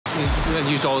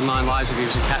He used all 9 lives if he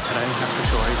was a cat today, that's for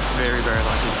sure. He's very, very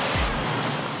lucky.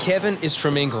 Kevin is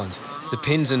from England. The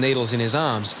pins and needles in his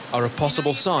arms are a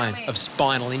possible sign of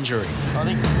spinal injury.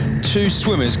 2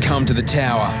 swimmers come to the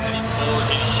tower. And he's pulled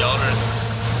his shoulder and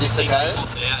Dislocated?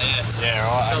 Yeah,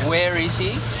 right. Where is he?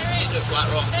 He's in the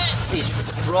flat rock. He's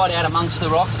right out amongst the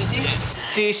rocks, is he? Yeah.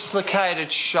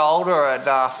 Dislocated shoulder at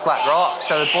Flat Rock,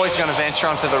 so the boys are going to venture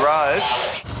onto the road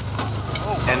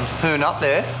and hoon up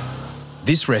there.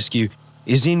 This rescue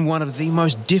is in one of the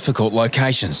most difficult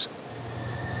locations.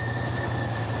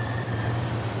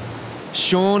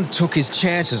 Sean took his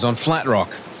chances on Flat Rock,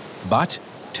 but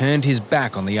turned his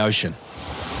back on the ocean.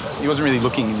 He wasn't really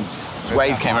looking, his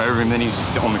wave came over him, then he was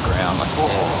just on the ground, like,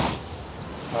 whoa.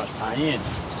 Much pain.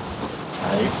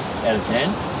 8 out of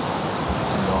 10.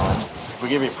 If we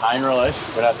give you pain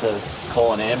relief, we'd have to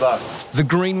call an ambulance. The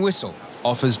green whistle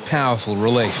offers powerful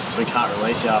relief. So we can't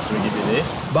release you after we give you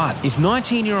this. But if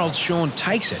 19-year-old Sean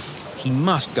takes it, he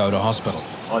must go to hospital.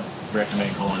 I'd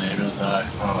recommend calling an ambulance, though.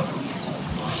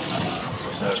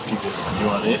 So you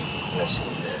want this? Yes.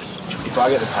 If I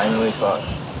get the pain relief, but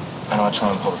and I try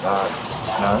and pull it back,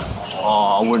 no?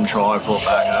 Oh, I wouldn't try and pull it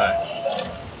back,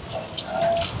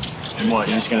 no.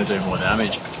 You're just going to do more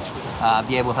damage.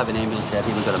 Yeah, we'll have an ambulance out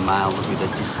here. We've got a male with a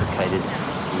dislocated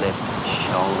left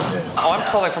shoulder. I'm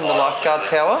calling from the lifeguard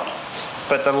tower,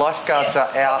 but the lifeguards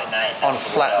are out on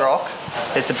Flat Rock.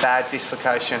 There's a bad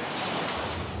dislocation.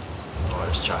 I'll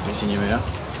just chuck this in your mouth.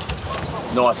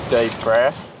 Nice deep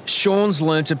breaths. Sean's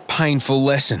learnt a painful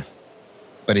lesson,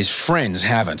 but his friends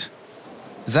haven't.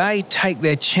 They take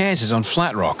their chances on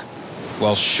Flat Rock,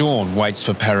 while Sean waits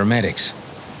for paramedics.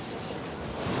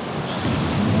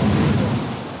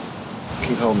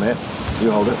 Keep holding that.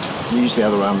 You hold it. You use the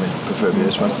other arm, preferably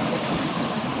this one.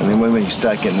 And then when we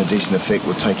start getting a decent effect,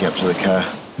 we'll take you up to the car.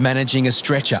 Managing a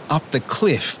stretcher up the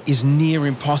cliff is near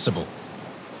impossible.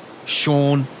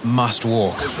 Sean must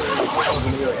walk.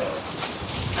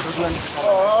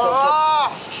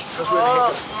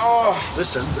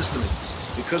 Listen to me.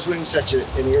 Because we're in such an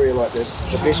area like this,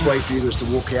 the best way for you is to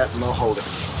walk out and I'll hold it.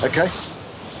 Okay?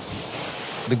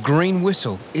 The green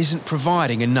whistle isn't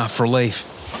providing enough relief.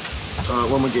 All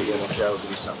right, when we get you in the car, we'll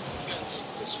give you something.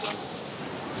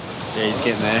 Yeah, he's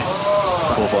getting there.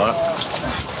 Poor bloke.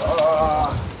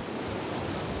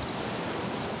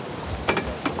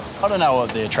 I don't know what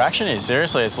the attraction is.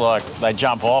 Seriously, it's like they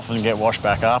jump off and get washed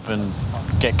back up and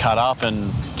get cut up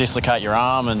and dislocate your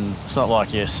arm, and it's not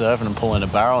like you're surfing and pulling a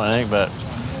barrel or anything, but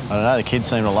I don't know, the kids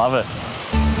seem to love it.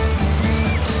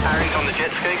 Harry's on the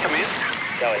jet ski, come in.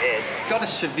 Go ahead. Got a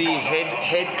severe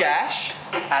head gash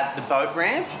at the boat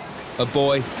ramp. A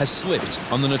boy has slipped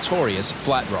on the notorious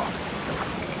Flat Rock.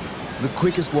 The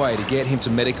quickest way to get him to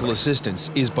medical assistance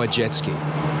is by jet ski.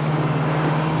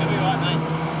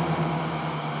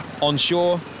 On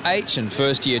shore, H and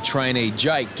first-year trainee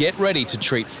Jake get ready to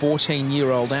treat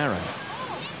 14-year-old Aaron.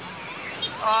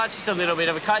 Oh, it's just a little bit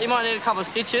of a cut. You might need a couple of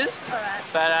stitches,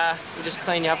 but we'll just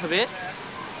clean you up a bit.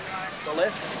 The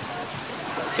left?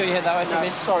 Feel your head that way for a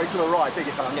bit. Sorry, to the right. Beg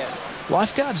your pardon. Yeah.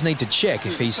 Lifeguards need to check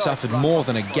if he's suffered more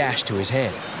than a gash to his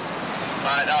head.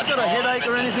 Got a headache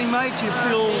or anything, mate? Do you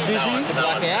feel dizzy?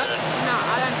 Black out? No,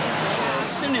 I don't think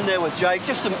so. Send in there with Jake,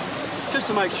 just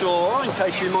to make sure, in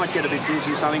case you might get a bit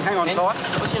dizzy or something. Hang on tight.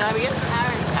 What's your name again?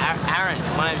 Aaron. Aaron.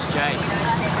 My name's Jay.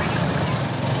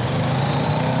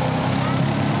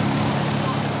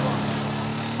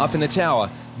 Up in the tower,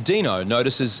 Deano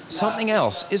notices something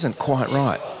else isn't quite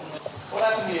right. What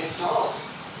happened to your snarls?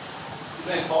 You've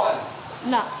been fighting.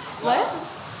 No. Where?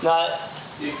 No.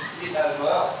 You've hit that as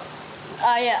well.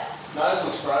 Yeah. Nose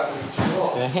looks broken for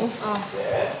sure. Yeah.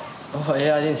 Yeah. Oh,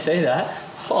 yeah, I didn't see that.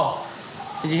 Oh.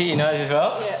 Did you hit your nose as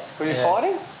well? Yeah. Were you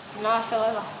fighting? No, I fell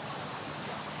over.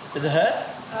 Does it hurt?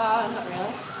 Not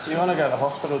really. Do you want to go to the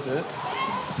hospital, dude?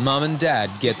 Mum and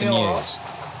Dad get the news.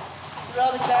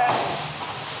 Rather sorry.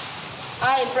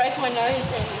 I broke my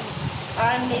nose and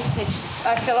I need stitches.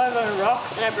 I fell over a rock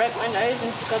and I broke my nose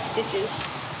and got stitches.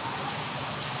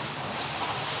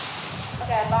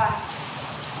 Okay, bye.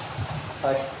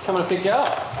 Come and pick you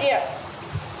up. Yeah.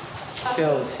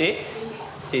 Feel sick?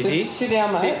 Dizzy? Sit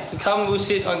down, mate. Come, we'll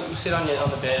sit on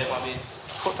the bed. It might be.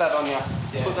 Put that on your,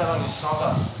 put that on your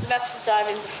snozzer. I'm about to dive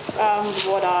into the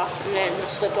water and then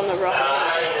slip on the rock.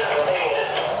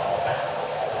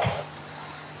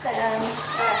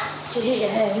 Did you hit your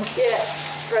head? Yeah.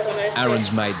 Broke my nose.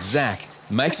 Aaron's mate Zach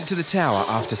makes it to the tower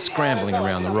after scrambling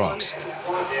around the rocks.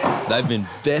 They've been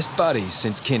best buddies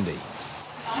since kindy.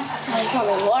 I got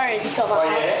me worried. Got my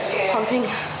heart pumping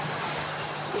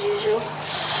as usual. I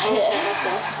almost hurt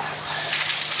myself.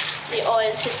 he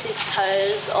always hits his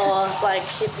toes or like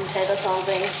hits his head or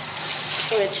something,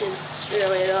 which is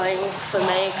really annoying for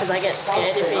me because I get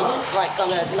scared if he's like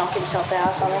gonna knock himself out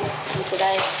or something. And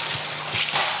today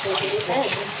he hit his head.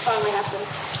 Finally happened.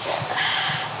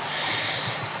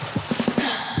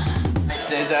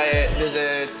 There's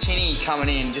a tinny coming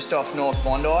in just off North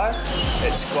Bondi.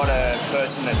 It's got a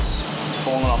person that's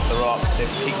fallen off the rocks. They've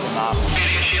picked him up.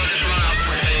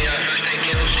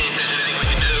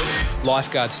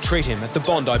 Lifeguards treat him at the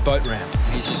Bondi boat ramp.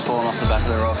 He's just fallen off the back of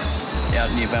the rocks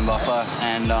out near Bambuffa,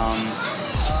 and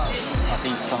I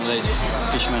think some of these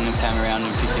fishermen came around and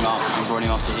picked him up and brought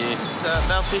him up to here.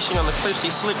 They were fishing on the cliffs.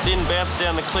 He slipped in, bounced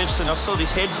down the cliffs, and I saw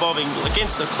his head bobbing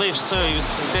against the cliffs too. He was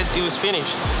dead. He was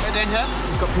finished.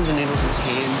 He's got pins and needles in his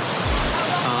hands.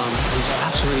 He's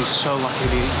absolutely so lucky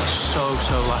to be so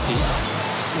lucky.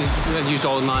 He used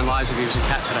all 9 lives if he was a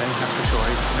cat today, that's for sure.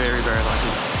 He's very, very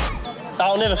lucky.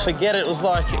 I'll never forget it. It was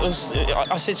like,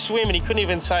 I said swim and he couldn't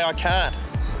even say I can't.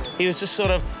 He was just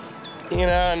sort of, you know,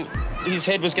 and his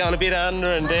head was going a bit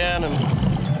under and down, and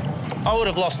I would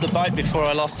have lost the boat before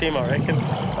I lost him, I reckon.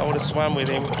 I would have swum with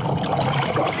him.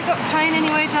 Have you got pain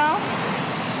anywhere, doll?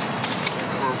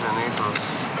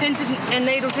 Pins and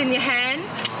needles in your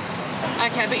hands?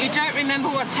 Okay, but you don't remember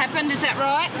what's happened, is that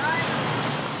right?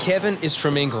 Kevin is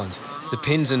from England. The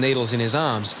pins and needles in his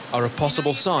arms are a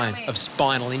possible sign of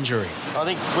spinal injury. I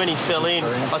think when he fell in,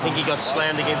 I think he got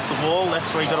slammed against the wall.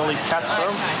 That's where he got all his cuts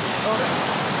from.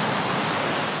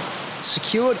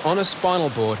 Secured on a spinal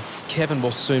board, Kevin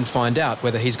will soon find out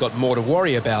whether he's got more to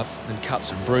worry about than cuts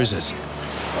and bruises.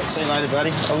 I'll see you later,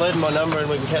 buddy. I'll leave my number and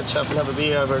we can catch up and have a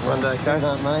beer over it one day, okay?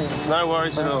 No, mate. No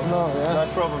worries at all. No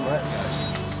problem, mate.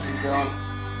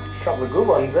 A couple of good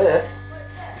ones there.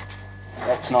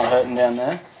 That's not hurting down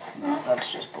there. No,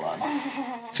 that's just blood.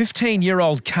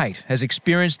 15-year-old Kate has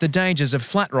experienced the dangers of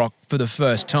flat rock for the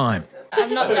first time.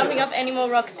 I'm not jumping off any more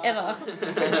rocks ever.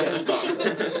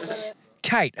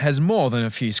 Kate has more than a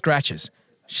few scratches.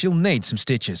 She'll need some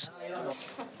stitches.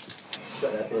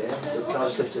 Got that there. Can I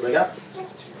just lift your leg up?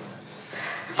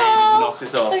 Knock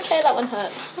this off. Okay, that one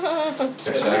hurt. I'm going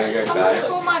to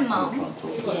call my mum.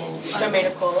 Yeah. You want me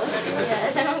to call her? Yeah,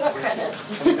 has anyone got credit?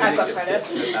 I've got credit.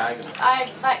 I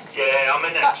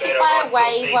got hit by a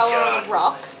wave while we were on a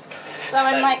rock. So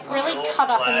I'm like really cut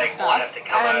up and stuff.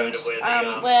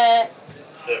 And we're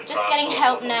just getting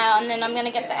help now, and then I'm going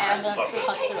to get the ambulance to the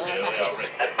hospital.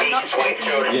 I'm not shaking.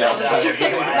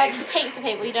 Like just heaps of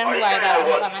people. You don't have to worry about it. I'm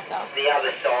not by myself. The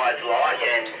other side's like,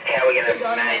 and how we're going to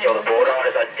manage all the board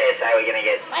owners, I dare say we're going to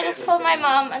get... I just called my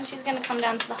mum, and she's going to come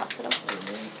down to the hospital.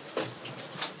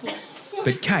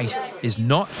 But Kate is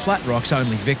not Flat Rock's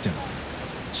only victim.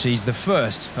 She's the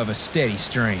first of a steady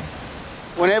stream.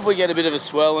 Whenever we get a bit of a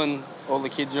swell and all the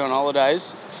kids are on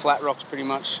holidays, Flat Rock's pretty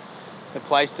much the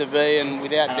place to be, and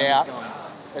without doubt,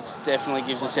 it definitely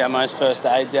gives us our most first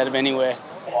aids out of anywhere.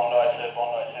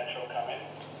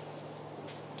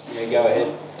 Yeah, go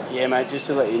ahead. Yeah, mate, just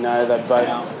to let you know, they're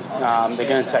both, they're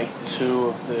going to take 2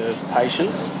 of the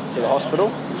patients to the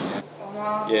hospital.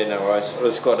 Yeah, no worries.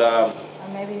 It's got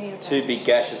 2 big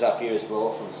gashes up here as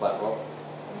well from Flat Rock.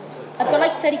 I've got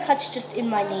like 30 cuts just in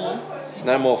my knee.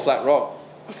 No more Flat Rock.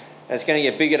 And it's going to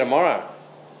get bigger tomorrow.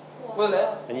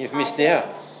 And you've missed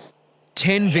out.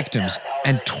 10 victims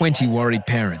and 20 worried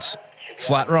parents.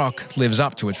 Flat Rock lives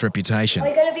up to its reputation. Are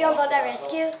we going to be on Bondi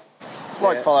Rescue? It's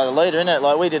like follow the leader, isn't it?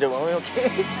 Like we did it when we were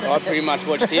kids. I pretty much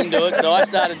watched him do it, so I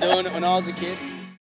started doing it when I was a kid.